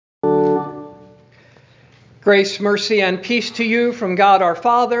Grace, mercy, and peace to you from God our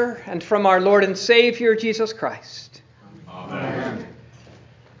Father and from our Lord and Savior, Jesus Christ. Amen.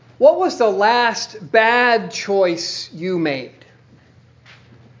 What was the last bad choice you made?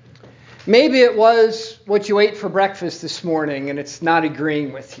 Maybe it was what you ate for breakfast this morning and it's not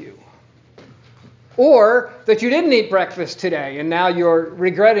agreeing with you. Or that you didn't eat breakfast today and now you're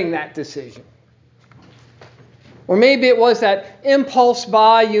regretting that decision. Or maybe it was that impulse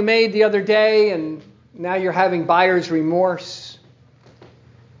buy you made the other day and now you're having buyer's remorse.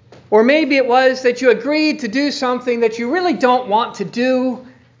 Or maybe it was that you agreed to do something that you really don't want to do,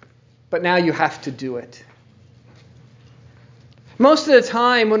 but now you have to do it. Most of the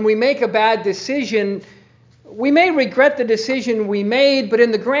time when we make a bad decision, we may regret the decision we made, but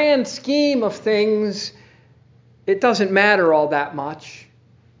in the grand scheme of things, it doesn't matter all that much.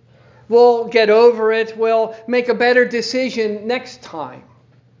 We'll get over it. We'll make a better decision next time.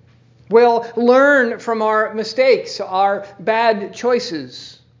 We'll learn from our mistakes, our bad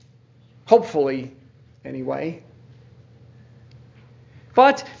choices. Hopefully, anyway.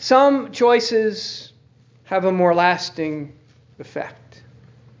 But some choices have a more lasting effect.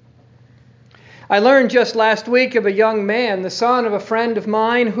 I learned just last week of a young man, the son of a friend of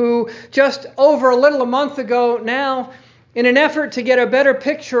mine, who just over a little a month ago now, in an effort to get a better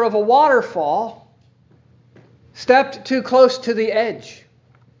picture of a waterfall, stepped too close to the edge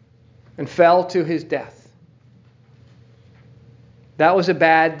and fell to his death. That was a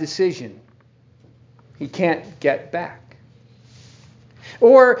bad decision. He can't get back.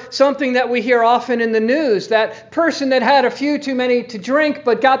 Or something that we hear often in the news, that person that had a few too many to drink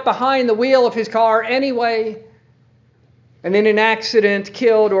but got behind the wheel of his car anyway, and in an accident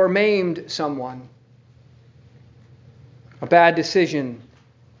killed or maimed someone. A bad decision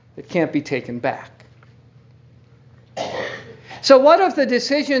that can't be taken back. So what of the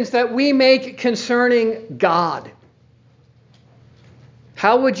decisions that we make concerning God?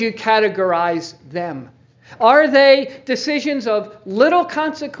 How would you categorize them? Are they decisions of little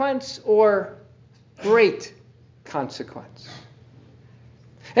consequence or great consequence?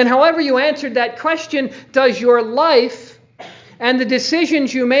 And however you answered that question, does your life and the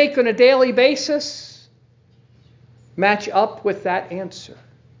decisions you make on a daily basis match up with that answer?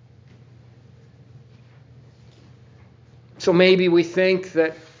 So maybe we think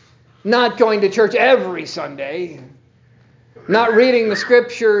that not going to church every Sunday, not reading the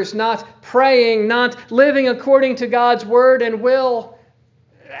scriptures, not praying, not living according to God's word and will,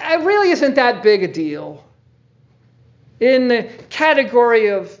 it really isn't that big a deal. In the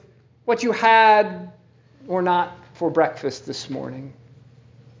category of what you had or not for breakfast this morning.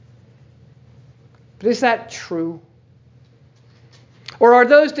 But is that true? Or are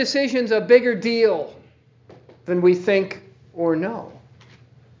those decisions a bigger deal than we think or know?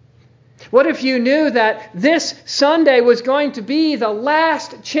 What if you knew that this Sunday was going to be the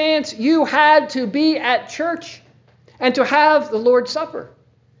last chance you had to be at church and to have the Lord's Supper?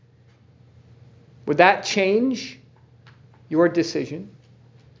 Would that change your decision?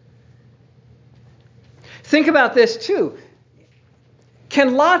 Think about this too.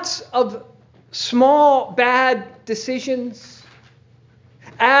 Can lots of small bad decisions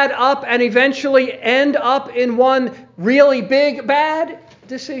add up and eventually end up in one really big bad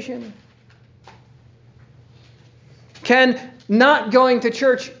decision? Can not going to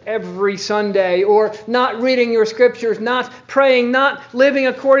church every Sunday or not reading your scriptures, not praying, not living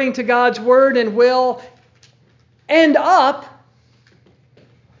according to God's word and will end up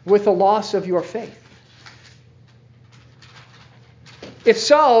with the loss of your faith? If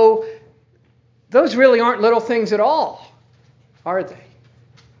so, those really aren't little things at all, are they?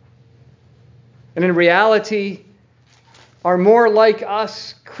 And in reality, are more like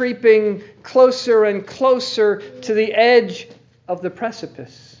us creeping closer and closer to the edge of the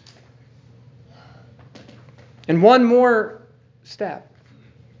precipice. And one more step.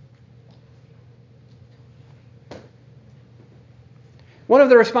 One of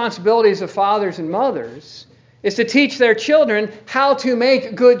the responsibilities of fathers and mothers is to teach their children how to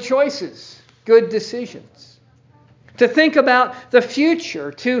make good choices, good decisions. To think about the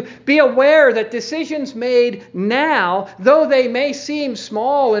future, to be aware that decisions made now, though they may seem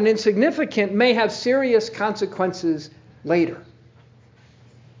small and insignificant, may have serious consequences later.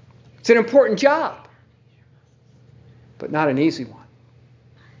 It's an important job, but not an easy one.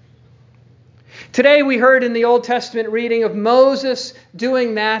 Today we heard in the Old Testament reading of Moses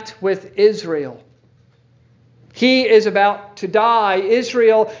doing that with Israel. He is about to die.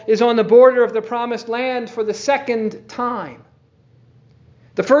 Israel is on the border of the promised land for the second time.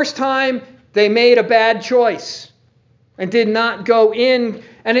 The first time, they made a bad choice. and did not go in,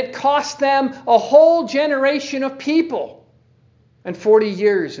 and it cost them a whole generation of people and 40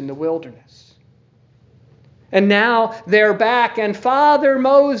 years in the wilderness. And now they're back, and Father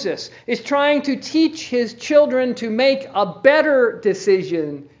Moses is trying to teach his children to make a better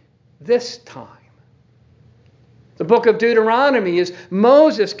decision this time. The book of Deuteronomy is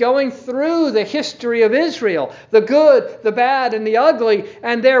Moses going through the history of Israel, the good, the bad, and the ugly,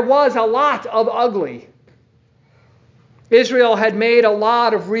 and there was a lot of ugly. Israel had made a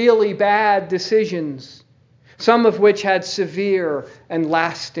lot of really bad decisions, some of which had severe and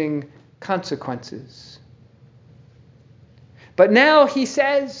lasting consequences. But now he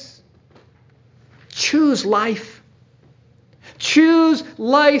says, choose life. Choose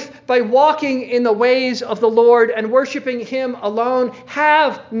life by walking in the ways of the Lord and worshiping Him alone.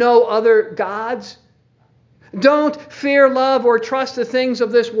 Have no other gods. Don't fear, love, or trust the things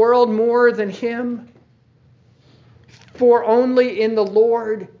of this world more than Him. For only in the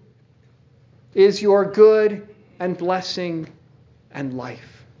Lord is your good and blessing and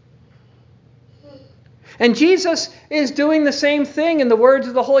life. And Jesus is doing the same thing in the words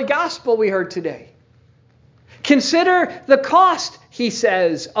of the Holy Gospel we heard today. Consider the cost, he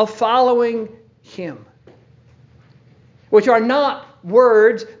says, of following Him. Which are not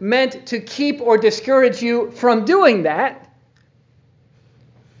words meant to keep or discourage you from doing that,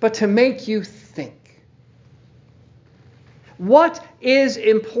 but to make you think. What is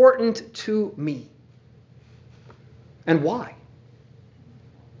important to me? And why?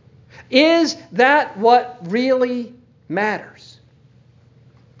 Is that what really matters?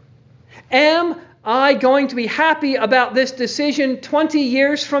 Am I going to be happy about this decision 20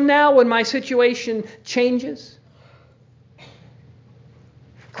 years from now when my situation changes?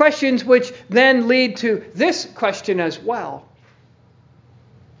 Questions which then lead to this question as well.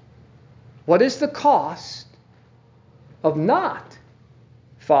 What is the cost of not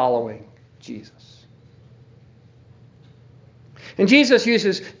following Jesus? And Jesus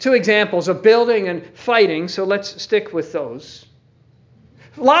uses two examples of building and fighting, so let's stick with those.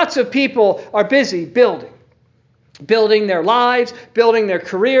 Lots of people are busy building their lives, building their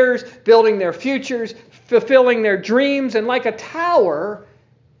careers, building their futures, fulfilling their dreams, and like a tower,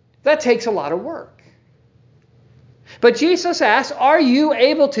 that takes a lot of work. But Jesus asks, are you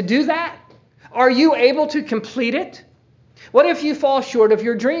able to do that? Are you able to complete it? What if you fall short of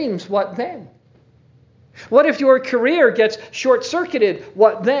your dreams? What then? What if your career gets short-circuited?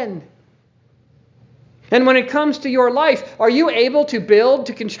 What then? And when it comes to your life, are you able to build,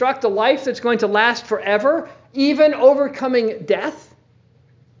 to construct a life that's going to last forever, even overcoming death?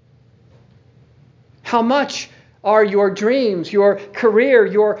 How much are your dreams, your career,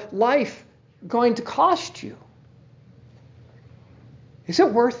 your life going to cost you? Is it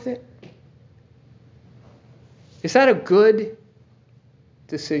worth it? Is that a good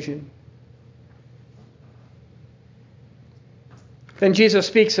decision? Then Jesus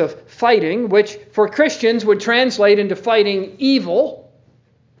speaks of fighting, which for Christians would translate into fighting evil.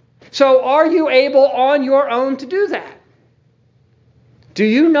 So are you able on your own to do that? Do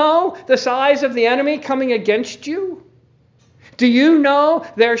you know the size of the enemy coming against you? Do you know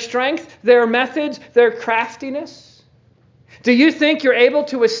their strength, their methods, their craftiness? Do you think you're able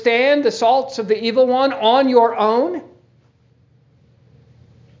to withstand the assaults of the evil one on your own?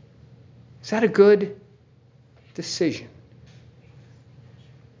 Is that a good decision?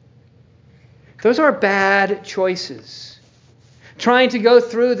 Those are bad choices. Trying to go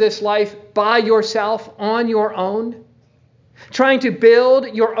through this life by yourself, on your own. Trying to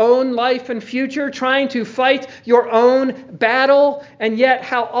build your own life and future. Trying to fight your own battle. And yet,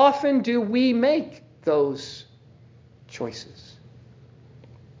 how often do we make those choices?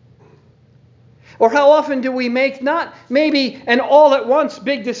 Or how often do we make not maybe an all-at-once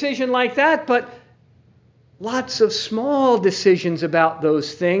big decision like that, but lots of small decisions about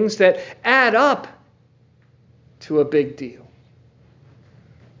those things that add up to a big deal.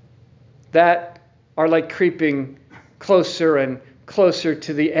 That are like creeping closer and closer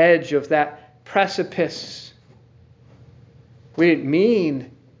to the edge of that precipice. We didn't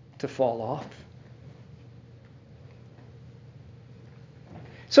mean to fall off.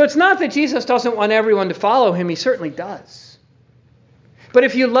 So it's not that Jesus doesn't want everyone to follow Him. He certainly does. But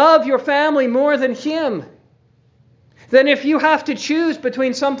if you love your family more than Him, then if you have to choose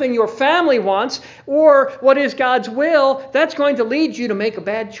between something your family wants or what is God's will, that's going to lead you to make a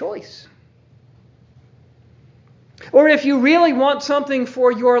bad choice. Or if you really want something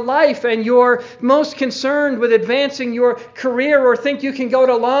for your life and you're most concerned with advancing your career or think you can go it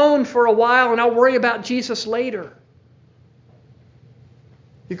alone for a while and I'll worry about Jesus later,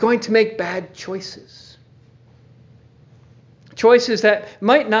 you're going to make bad choices. Choices that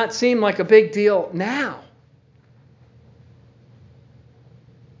might not seem like a big deal now.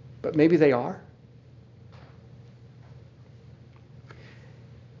 But maybe they are.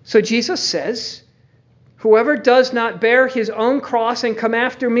 So Jesus says, whoever does not bear his own cross and come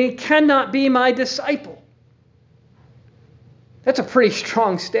after me cannot be my disciple. That's a pretty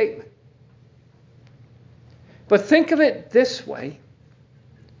strong statement. But think of it this way.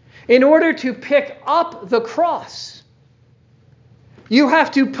 In order to pick up the cross, you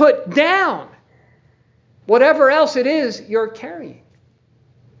have to put down whatever else it is you're carrying.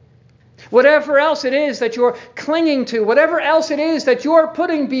 Whatever else it is that you're clinging to, whatever else it is that you're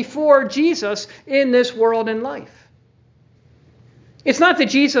putting before Jesus in this world and life. It's not that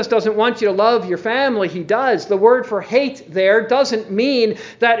Jesus doesn't want you to love your family. He does. The word for hate there doesn't mean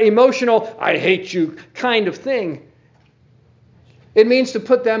that emotional, I hate you kind of thing. It means to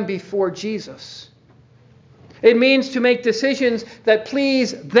put them before Jesus. It means to make decisions that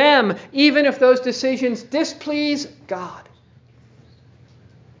please them, even if those decisions displease God.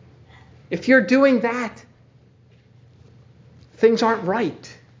 If you're doing that, things aren't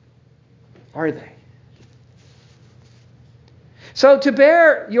right, are they? So to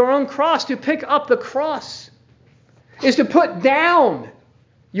bear your own cross, to pick up the cross, is to put down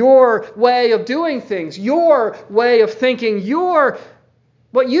your way of doing things, your way of thinking,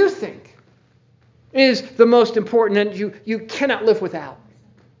 what you think is the most important and you cannot live without.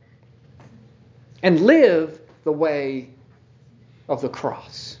 And live the way of the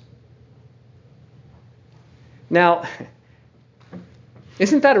cross. Now,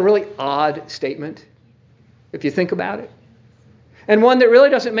 isn't that a really odd statement, if you think about it? And one that really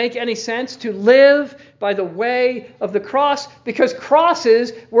doesn't make any sense, to live by the way of the cross, because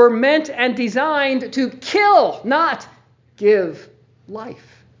crosses were meant and designed to kill, not give life.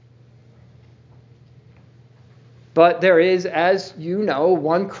 But there is, as you know,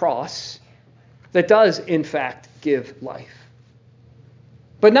 one cross that does, in fact, give life.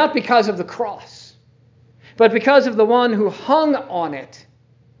 But not because of the cross, but because of the one who hung on it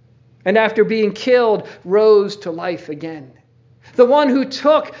and after being killed rose to life again. The one who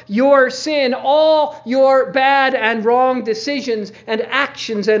took your sin, all your bad and wrong decisions and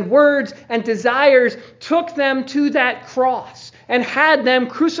actions and words and desires, took them to that cross and had them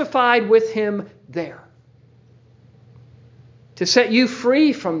crucified with him there. To set you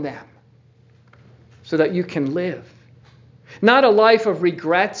free from them so that you can live. Not a life of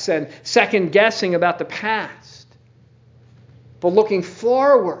regrets and second guessing about the past, but looking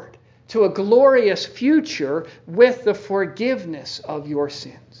forward to a glorious future with the forgiveness of your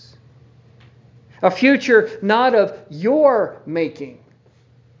sins. A future not of your making,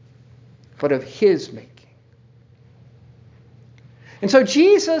 but of his making. And so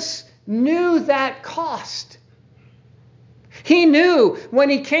Jesus knew that cost. He knew when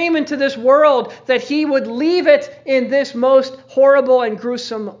he came into this world that he would leave it in this most horrible and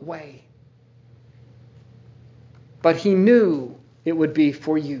gruesome way. But he knew it would be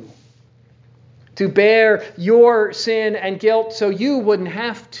for you. To bear your sin and guilt so you wouldn't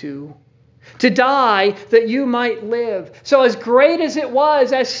have to. To die that you might live. So as great as it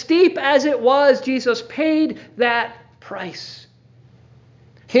was, as steep as it was, Jesus paid that price.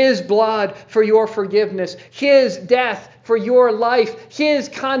 His blood for your forgiveness. His death for your life. His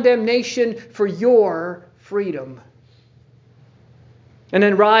condemnation for your freedom. And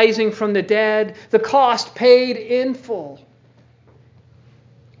then rising from the dead, the cost paid in full.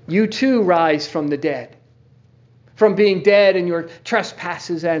 You too rise from the dead. From being dead in your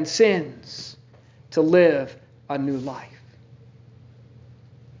trespasses and sins to live a new life.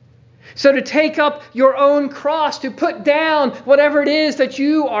 So to take up your own cross, to put down whatever it is that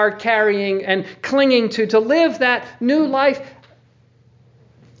you are carrying and clinging to live that new life,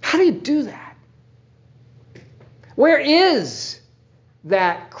 how do you do that? Where is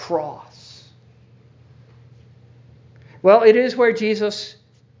that cross? Well, it is where Jesus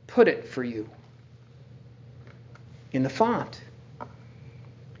put it for you. In the font.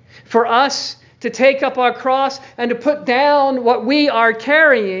 For us to take up our cross and to put down what we are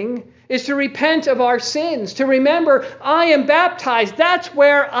carrying is to repent of our sins, to remember I am baptized. That's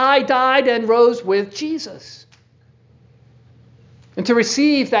where I died and rose with Jesus. And to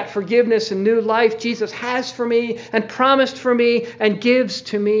receive that forgiveness and new life Jesus has for me and promised for me and gives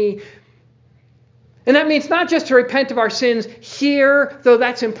to me. And that means not just to repent of our sins here, though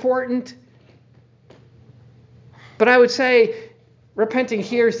that's important. But I would say repenting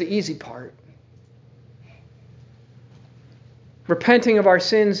here is the easy part. Repenting of our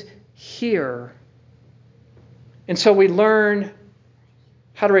sins here. And so we learn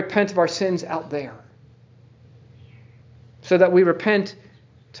how to repent of our sins out there. so that we repent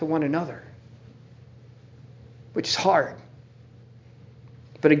to one another, which is hard,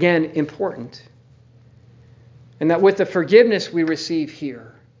 but again, important. And that with the forgiveness we receive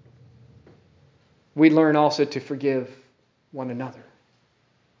here, we learn also to forgive one another.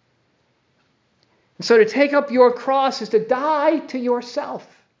 And so to take up your cross is to die to yourself,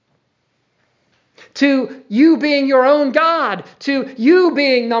 to you being your own God, to you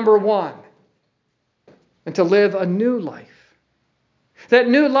being number one, and to live a new life. That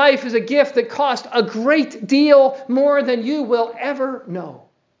new life is a gift that cost a great deal more than you will ever know,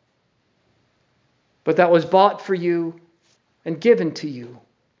 but that was bought for you and given to you.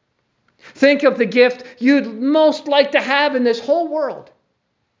 Think of the gift you'd most like to have in this whole world,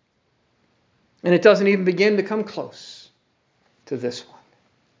 and it doesn't even begin to come close to this one.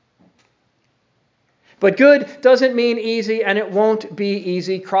 But good doesn't mean easy, and it won't be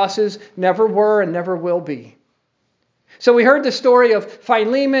easy. Crosses never were and never will be. So we heard the story of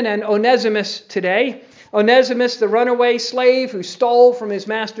Philemon and Onesimus today. Onesimus, the runaway slave who stole from his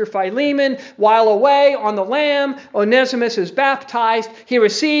master Philemon. While away on the lam, Onesimus is baptized. He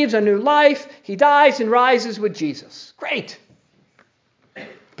receives a new life. He dies and rises with Jesus. Great.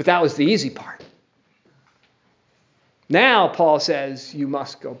 But that was the easy part. Now, Paul says, you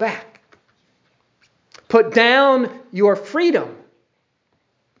must go back. Put down your freedom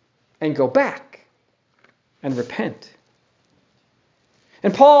and go back and repent.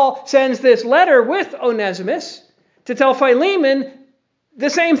 And Paul sends this letter with Onesimus to tell Philemon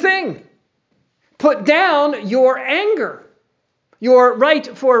the same thing. Put down your anger, your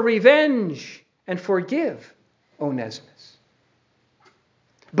right for revenge, and forgive Onesimus.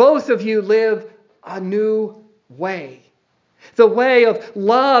 Both of you live a new way. The way of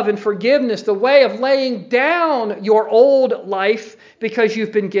love and forgiveness, the way of laying down your old life because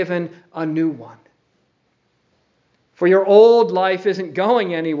you've been given a new one. For your old life isn't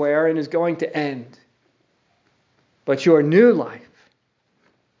going anywhere and is going to end. But your new life,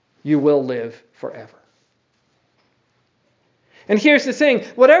 you will live forever. And here's the thing.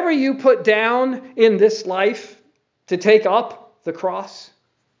 Whatever you put down in this life to take up the cross,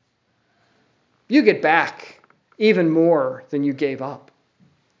 you get back even more than you gave up.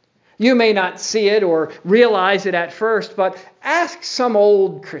 You may not see it or realize it at first, but ask some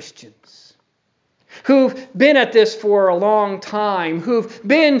old Christians who've been at this for a long time, who've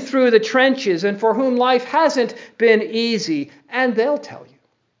been through the trenches and for whom life hasn't been easy, and they'll tell you.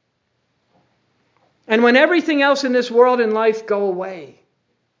 And when everything else in this world and life go away,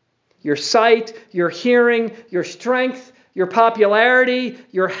 your sight, your hearing, your strength, your popularity,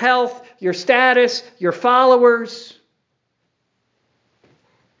 your health, your status, your followers,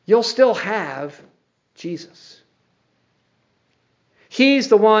 you'll still have Jesus. He's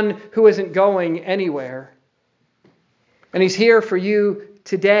the one who isn't going anywhere. And he's here for you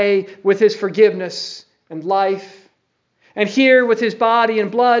today with his forgiveness and life. And here with his body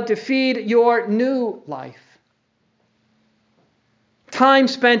and blood to feed your new life. Time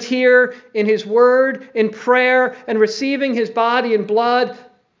spent here in his word, in prayer, and receiving his body and blood,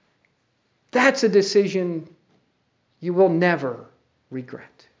 that's a decision you will never regret.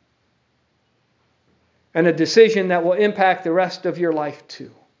 And a decision that will impact the rest of your life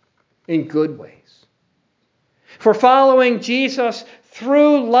too, in good ways. For following Jesus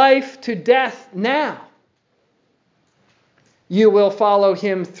through life to death now, you will follow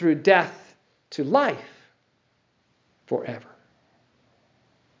him through death to life forever.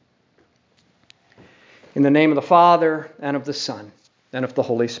 In the name of the Father, and of the Son, and of the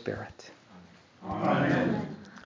Holy Spirit. Amen.